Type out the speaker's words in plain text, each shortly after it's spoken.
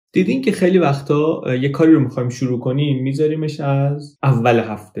دیدین که خیلی وقتا یه کاری رو میخوایم شروع کنیم میذاریمش از اول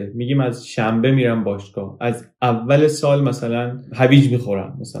هفته، میگیم از شنبه میرم باشگاه، از اول سال مثلا هویج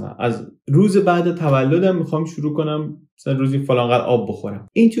میخورم، مثلا از روز بعد تولدم میخوام شروع کنم مثلا روزی فلان قدر آب بخورم.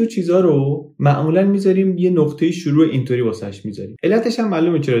 این جور چیزا رو معمولا میذاریم یه نقطه شروع اینطوری واسش میذاریم. علتش هم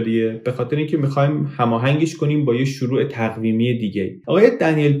معلومه چرا دیگه، به خاطر اینکه میخوایم هماهنگش کنیم با یه شروع تقویمی دیگه. آقای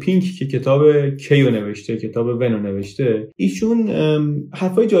دنیل پینک که کتاب کیو نوشته، کتاب ونو نوشته، ایشون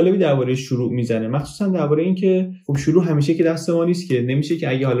حرفای جالبی درباره شروع میزنه، مخصوصا درباره اینکه خب شروع همیشه که دست ما نیست که، نمیشه که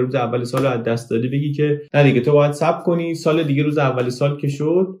اگه حالا روز اول سال از دست دادی بگی که نه دیگه تو باید صبر کنی سال دیگه روز اول سال که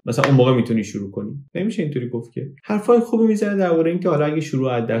شد مثلا اون موقع میتونی شروع کنی. نمیشه اینطوری گفت که. حرفای خوبی میزنه درباره اینکه حالا اگه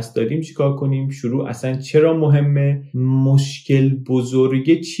شروع از دست دادیم چیکار کنیم، شروع اصلا چرا مهمه، مشکل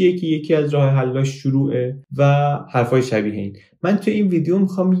بزرگه چیه که یکی از راه حل‌هاش شروعه و حرفای شبیه این. من تو این ویدیو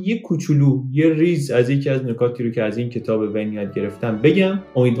میخوام یه کوچولو یه ریز از یکی از نکاتی رو که از این کتاب ون یاد گرفتم بگم،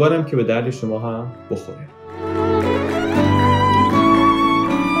 امیدوارم که به درد شما هم بخوره.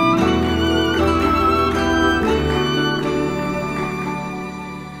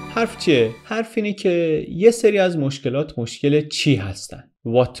 حرف چیه؟ حرف اینه که یه سری از مشکلات مشکل چی هستن؟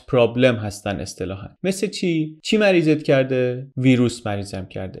 what problem هستن اصطلاحاً. مثل چی مریضت کرده؟ ویروس مریضم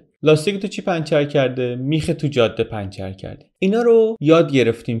کرده. لاستیک تو چی پنچر کرده؟ میخ تو جاده پنچر کرده. اینا رو یاد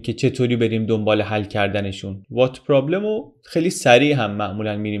گرفتیم که چطوری بریم دنبال حل کردنشون. what problem رو خیلی سریع هم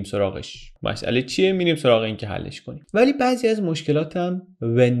معمولاً میریم سراغش. مسئله چیه؟ میریم سراغ این که حلش کنیم. ولی بعضی از مشکلات هم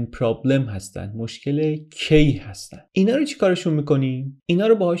when problem هستن، مشکل کی هستن. اینا رو چی کارشون میکنیم؟ اینا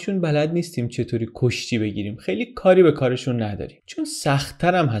رو باهاشون بلد نیستیم چطوری کشتی بگیریم. خیلی کاری به کارشون نداریم. چون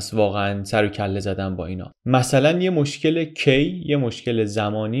سخت‌تر هم هست واقعاً سر و کله زدن با اینا. مثلا یه مشکل کی، یه مشکل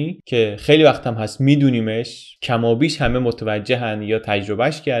زمانی که خیلی وقت هم هست میدونیمش، کمابیش همه متوجهن یا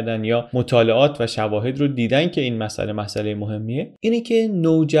تجربهش کردن یا مطالعات و شواهد رو دیدن که این مسئله مهمیه. اینه که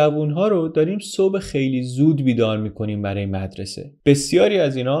نوجوان‌ها رو داریم صبح خیلی زود بیدار میکنیم برای مدرسه. بسیاری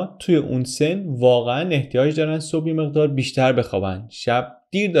از اینا توی اون سن واقعا احتیاج دارن صبح مقدار بیشتر بخوابن. شب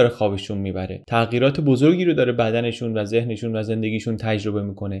دیر داره خوابشون میبره. تغییرات بزرگی رو داره بدنشون و ذهنشون و زندگیشون تجربه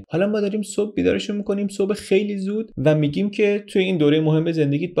میکنه. حالا ما داریم صبح بیدارشون میکنیم صبح خیلی زود و میگیم که توی این دوره مهم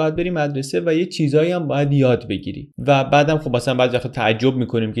زندگیت باید بری مدرسه و یه چیزایی هم باید یاد بگیری. و بعدم خب مثلا بعضی وقتا تعجب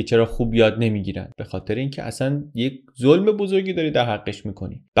میکنیم که چرا خوب یاد نمیگیرن. به خاطر اینکه اصلا یک ظلم بزرگی داری در حقش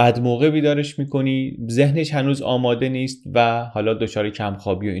میکنی. بعد موقع بیدارش میکنی، ذهنش هنوز آماده نیست و حالا دچار کم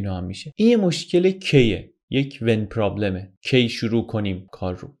خوابی و اینا هم میشه. این مشکل کیه؟ یک ون پرابلمه. کی شروع کنیم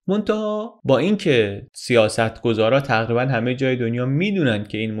کار رو؟ منتها با اینکه سیاستگزارا تقریبا همه جای دنیا میدونن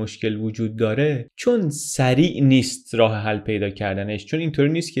که این مشکل وجود داره، چون سریع نیست راه حل پیدا کردنش، چون اینطوری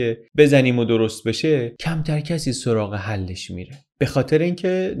نیست که بزنیم و درست بشه، کمتر کسی سراغ حلش میره. به خاطر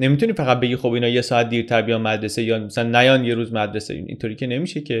اینکه نمیتونی فقط بگی خب اینا یه ساعت دیرتر بیان مدرسه یا مثلا نیان یه روز مدرسه. اینطوری که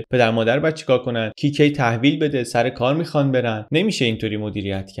نمیشه که پدر مادر بعد چیکار کنن؟ کی تحویل بده، سر کار میخوان برن. نمیشه اینطوری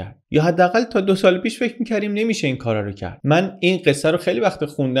مدیریت کرد. یا حداقل تا 2 سال پیش فکر میکردیم نمیشه این کارا رو کرد. من این قصه رو خیلی وقت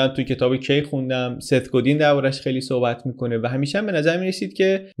خوندم، توی کتاب کی خوندم، ست گودین دربارش خیلی صحبت میکنه و همیشه به نظر میرسید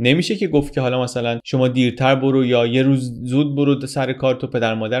که نمیشه که گفت که حالا مثلا شما دیرتر برو یا یه روز زود برو سر کار، تو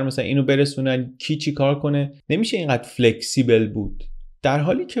پدر مادر مثلا اینو برسونن، کی چی کار کنه. نمیشه اینقدر فلکسیبل بود. در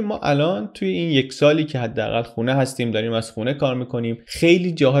حالی که ما الان توی این 1 سالی که حداقل خونه هستیم، داریم از خونه کار میکنیم،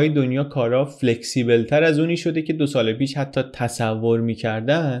 خیلی جاهای دنیا کارا فلکسیبل تر از اونی شده که 2 سال پیش حتی تصور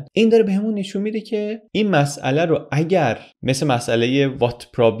میکردن. این داره بهمون نشون میده که این مسئله رو اگر مثل مسئله وات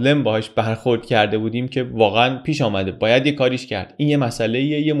پرابلم باهاش برخورد کرده بودیم که واقعا پیش آمده، باید یه کاریش کرد، این یه مسئله،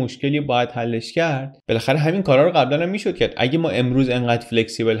 یه مشکلی باید حلش کرد، بالاخره همین کارا رو قبلا هم میشد کرد. اگه ما امروز انقدر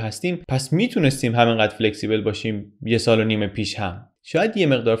فلکسیبل هستیم، پس میتونستیم همینقدر فلکسیبل باشیم 1.5 سال پیش هم. شاید یه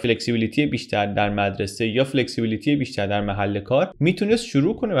مقدار فلکسیبیلیتی بیشتر در مدرسه یا فلکسیبیلیتی بیشتر در محل کار میتونست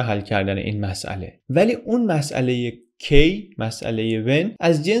شروع کنه به حل کردن این مسئله. ولی اون مسئله کی، مسئله ون،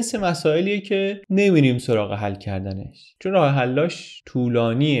 از جنس مسائلیه که نمیریم سراغ حل کردنش، چون راه حلاش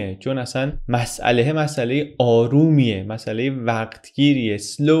طولانیه، چون اصلا مسئله آرومیه، مسئله وقتگیریه،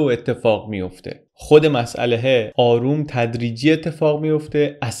 سلو اتفاق میفته. خود مسئله آروم تدریجی اتفاق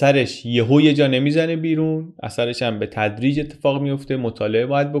میفته، اثرش یه جا نمیزنه بیرون، اثرش هم به تدریج اتفاق میفته. مطالعه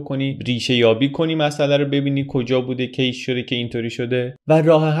باید بکنی، ریشه یابی کنی، مسئله رو ببینی کجا بوده، کی شده که اینطوری شده. و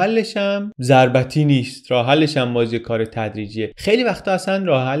راه حلش هم ضربتی نیست، راه حلش هم بازی کار تدریجیه. خیلی وقتا اصلا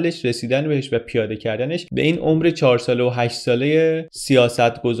راه حلش رسیدن بهش و پیاده کردنش به این عمر 4 ساله و 8 ساله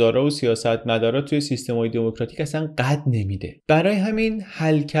سیاستگزارا و سیاستمدارا توی سیستم‌های دموکراتیک اصلا قد نمیده. برای همین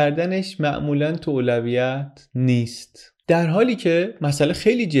حل کردنش معمولاً تو اولویت نیست. در حالی که مسئله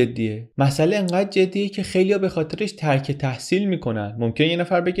خیلی جدیه. مسئله انقدر جدیه که خیلی‌ها به خاطرش ترک تحصیل میکنن. ممکنه یه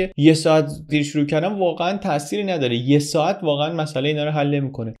نفر بگه 1 ساعت دیر شروع کردم واقعا تأثیری نداره، 1 ساعت واقعا مسئله اینا رو حل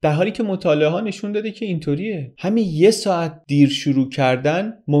نمیکنه، در حالی که مطالعه ها نشون داده که اینطوریه. همین 1 ساعت دیر شروع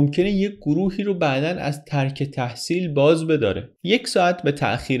کردن ممکنه یک گروهی رو بعدن از ترک تحصیل باز بداره. 1 ساعت به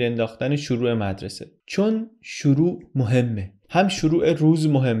تأخیر انداختن شروع مدرسه، چون شروع مهمه. هم شروع روز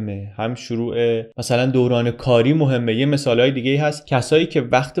مهمه، هم شروع مثلا دوران کاری مهمه. یه مثالای دیگه هست کسایی که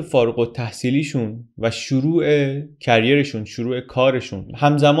وقت فارغ التحصیلیشون و شروع کریرشون، شروع کارشون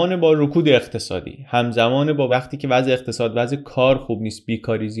همزمان با رکود اقتصادی، همزمان با وقتی که وضع اقتصاد، وضع کار خوب نیست،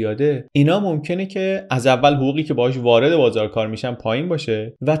 بیکاری زیاده، اینا ممکنه که از اول حقوقی که باهاش وارد بازار کار میشن پایین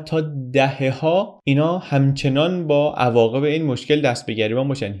باشه و تا دهه‌ها اینا همچنان با عواقب این مشکل دست به گریبان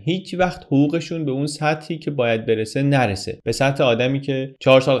باشن. هیچ وقت حقوقشون به اون سطحی که باید برسه نرسه. به سطح آدمی که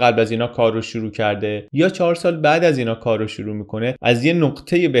 4 سال قبل از اینا کار رو شروع کرده یا 4 سال بعد از اینا کار رو شروع میکنه، از یه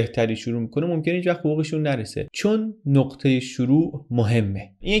نقطه بهتری شروع میکنه، ممکنه هیچ وقت حقوقشون نرسه، چون نقطه شروع مهمه.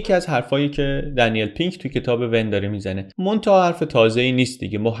 این یکی از حرفایی که دنیل پینک تو کتاب بندری میزنه. منتها حرف تازه‌ای نیست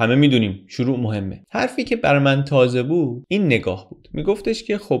دیگه، ما همه میدونیم شروع مهمه. حرفی که برای من تازه بود این نگاه بود. میگفتش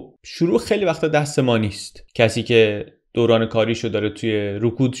که خب شروع خیلی وقتا دست ما نیست. کسی که دوران کاریشو داره توی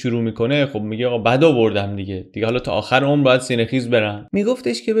رکود شروع میکنه، خب میگه آقا بد آوردم دیگه حالا تا آخر عمر باید سینه‌خیز برم.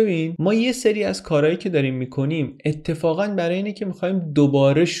 میگفتش که ببین، ما یه سری از کارهایی که داریم میکنیم اتفاقا برای اینه که میخوایم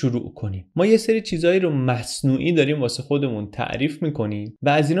دوباره شروع کنیم. ما یه سری چیزایی رو مصنوعی داریم واسه خودمون تعریف میکنیم و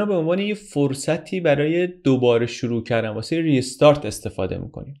از اینا به عنوان یه فرصتی برای دوباره شروع کردن، واسه ریستارت استفاده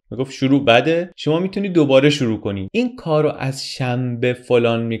میکنیم. میگفت شروع بده، شما میتونی دوباره شروع کنی. این کارو از شنبه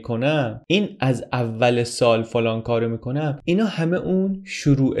فلان میکنم، این از اول سال فلان کارو میکنم، اینا همه اون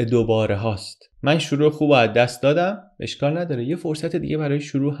شروع دوباره هاست. من شروع خوب از دست دادم، اشکال نداره، یه فرصت دیگه برای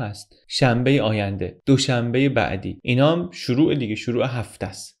شروع هست. شنبه آینده، دوشنبه بعدی، اینا هم شروع دیگه، شروع هفته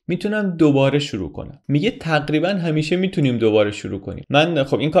است. میتونم دوباره شروع کنم. میگه تقریبا همیشه میتونیم دوباره شروع کنیم. من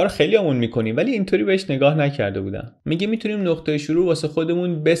خب این کار خیلی همون میکنیم ولی اینطوری بهش نگاه نکرده بودم. میگه میتونیم نقطه شروع واسه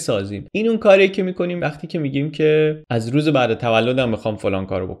خودمون بسازیم. این اون کاریه که میکنیم وقتی که میگیم که از روز بعد تولدم میخوام فلان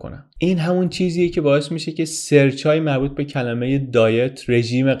کارو بکنم. این همون چیزیه که باعث میشه که سرچای مربوط به کلمه دایت،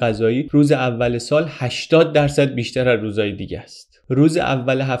 رژیم غذایی، روز اول سال 80% بیشتر از روزهای دیگه است. روز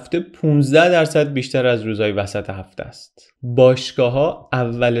اول هفته 15% بیشتر از روزهای وسط هفته است. باشگاه‌ها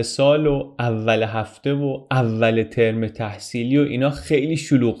اول سال و اول هفته و اول ترم تحصیلی و اینا خیلی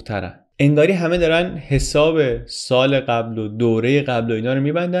شلوغ‌ترن. انگاری همه دارن حساب سال قبل و دوره قبل و اینا رو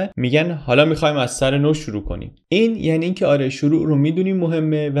میبندن، میگن حالا میخوایم از سر نو شروع کنیم. این یعنی اینکه آره شروع رو میدونیم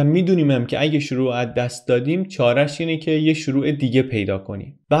مهمه و میدونیم هم که اگه شروع از دست دادیم چاره‌اش اینه که یه شروع دیگه پیدا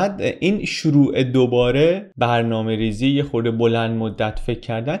کنیم. بعد این شروع دوباره، برنامه ریزی، یه خورده بلند مدت فکر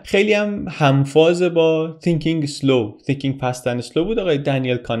کردن، خیلی هم همفاز با thinking fast and slow بود. آقای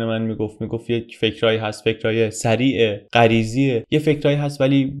دنیل کانمن میگفت یک فکرایی هست، فکرای سریع غریزیه، یه فکرایی هست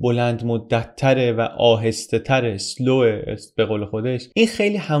ولی بلند مدت تره و آهسته تره، سلو به قول خودش. این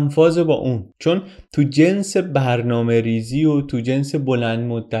خیلی همفاز با اون، چون تو جنس برنامه ریزی و تو جنس بلند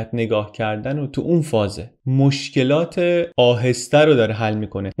مدت نگاه کردن و تو اون فازه. مشکلات آهسته رو داره حل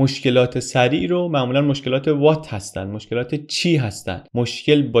میکنه. مشکلات سریع رو معمولا مشکلات وات هستن، مشکلات چی هستن.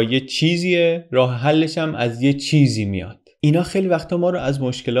 مشکل با یه چیزیه، راه حلش هم از یه چیزی میاد. اینا خیلی وقتا ما رو از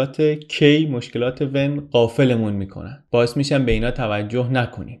مشکلات کی، مشکلات ون غافلمون میکنن، باعث میشن به اینا توجه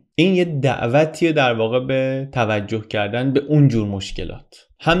نکنیم. این یه دعوتیه در واقع به توجه کردن به اونجور مشکلات،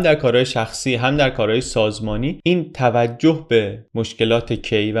 هم در کارهای شخصی هم در کارهای سازمانی. این توجه به مشکلات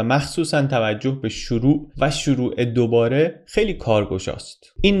کی و مخصوصا توجه به شروع و شروع دوباره خیلی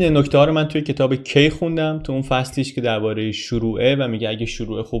کارگشاست. این نکته ها رو من توی کتاب کی خوندم، تو اون فصلیش که درباره شروعه و میگه اگه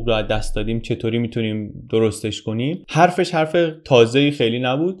شروع خوب رو از دست دادیم چطوری میتونیم درستش کنیم. حرفش حرف تازه‌ای خیلی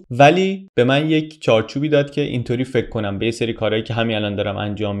نبود ولی به من یک چارچوبی داد که اینطوری فکر کنم به یه سری کارهایی که همین الان دارم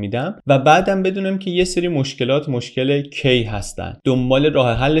انجام میدم و بعدم بدونم که یه سری مشکلات مشکل کی هستن، دنبال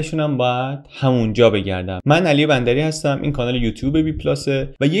راه حلشون هم باید همونجا بگردم. من علی بندری هستم، این کانال یوتیوب بی پلاسه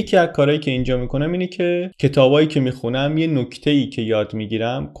و یکی از کارهایی که اینجا میکنم اینه که کتابایی که میخونم یه نکته‌ای که یاد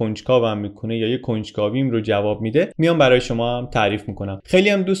میگیرم کنجکاوم میکنه یا یه کنجکاویم رو جواب میده، میام برای شما هم تعریف میکنم. خیلی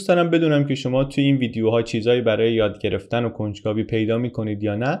هم دوست دارم بدونم که شما توی این ویدیوها چیزایی برای یاد گرفتن و کنجکاوی پیدا میکنید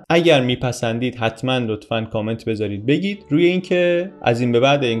یا نه. اگر میپسندید حتما لطفاً کامنت بذارید، بگید. روی اینکه از این به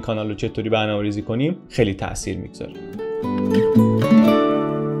بعد این کانال رو چطوری برنامه‌ریزی کنیم خیلی تاثیر میگذاره.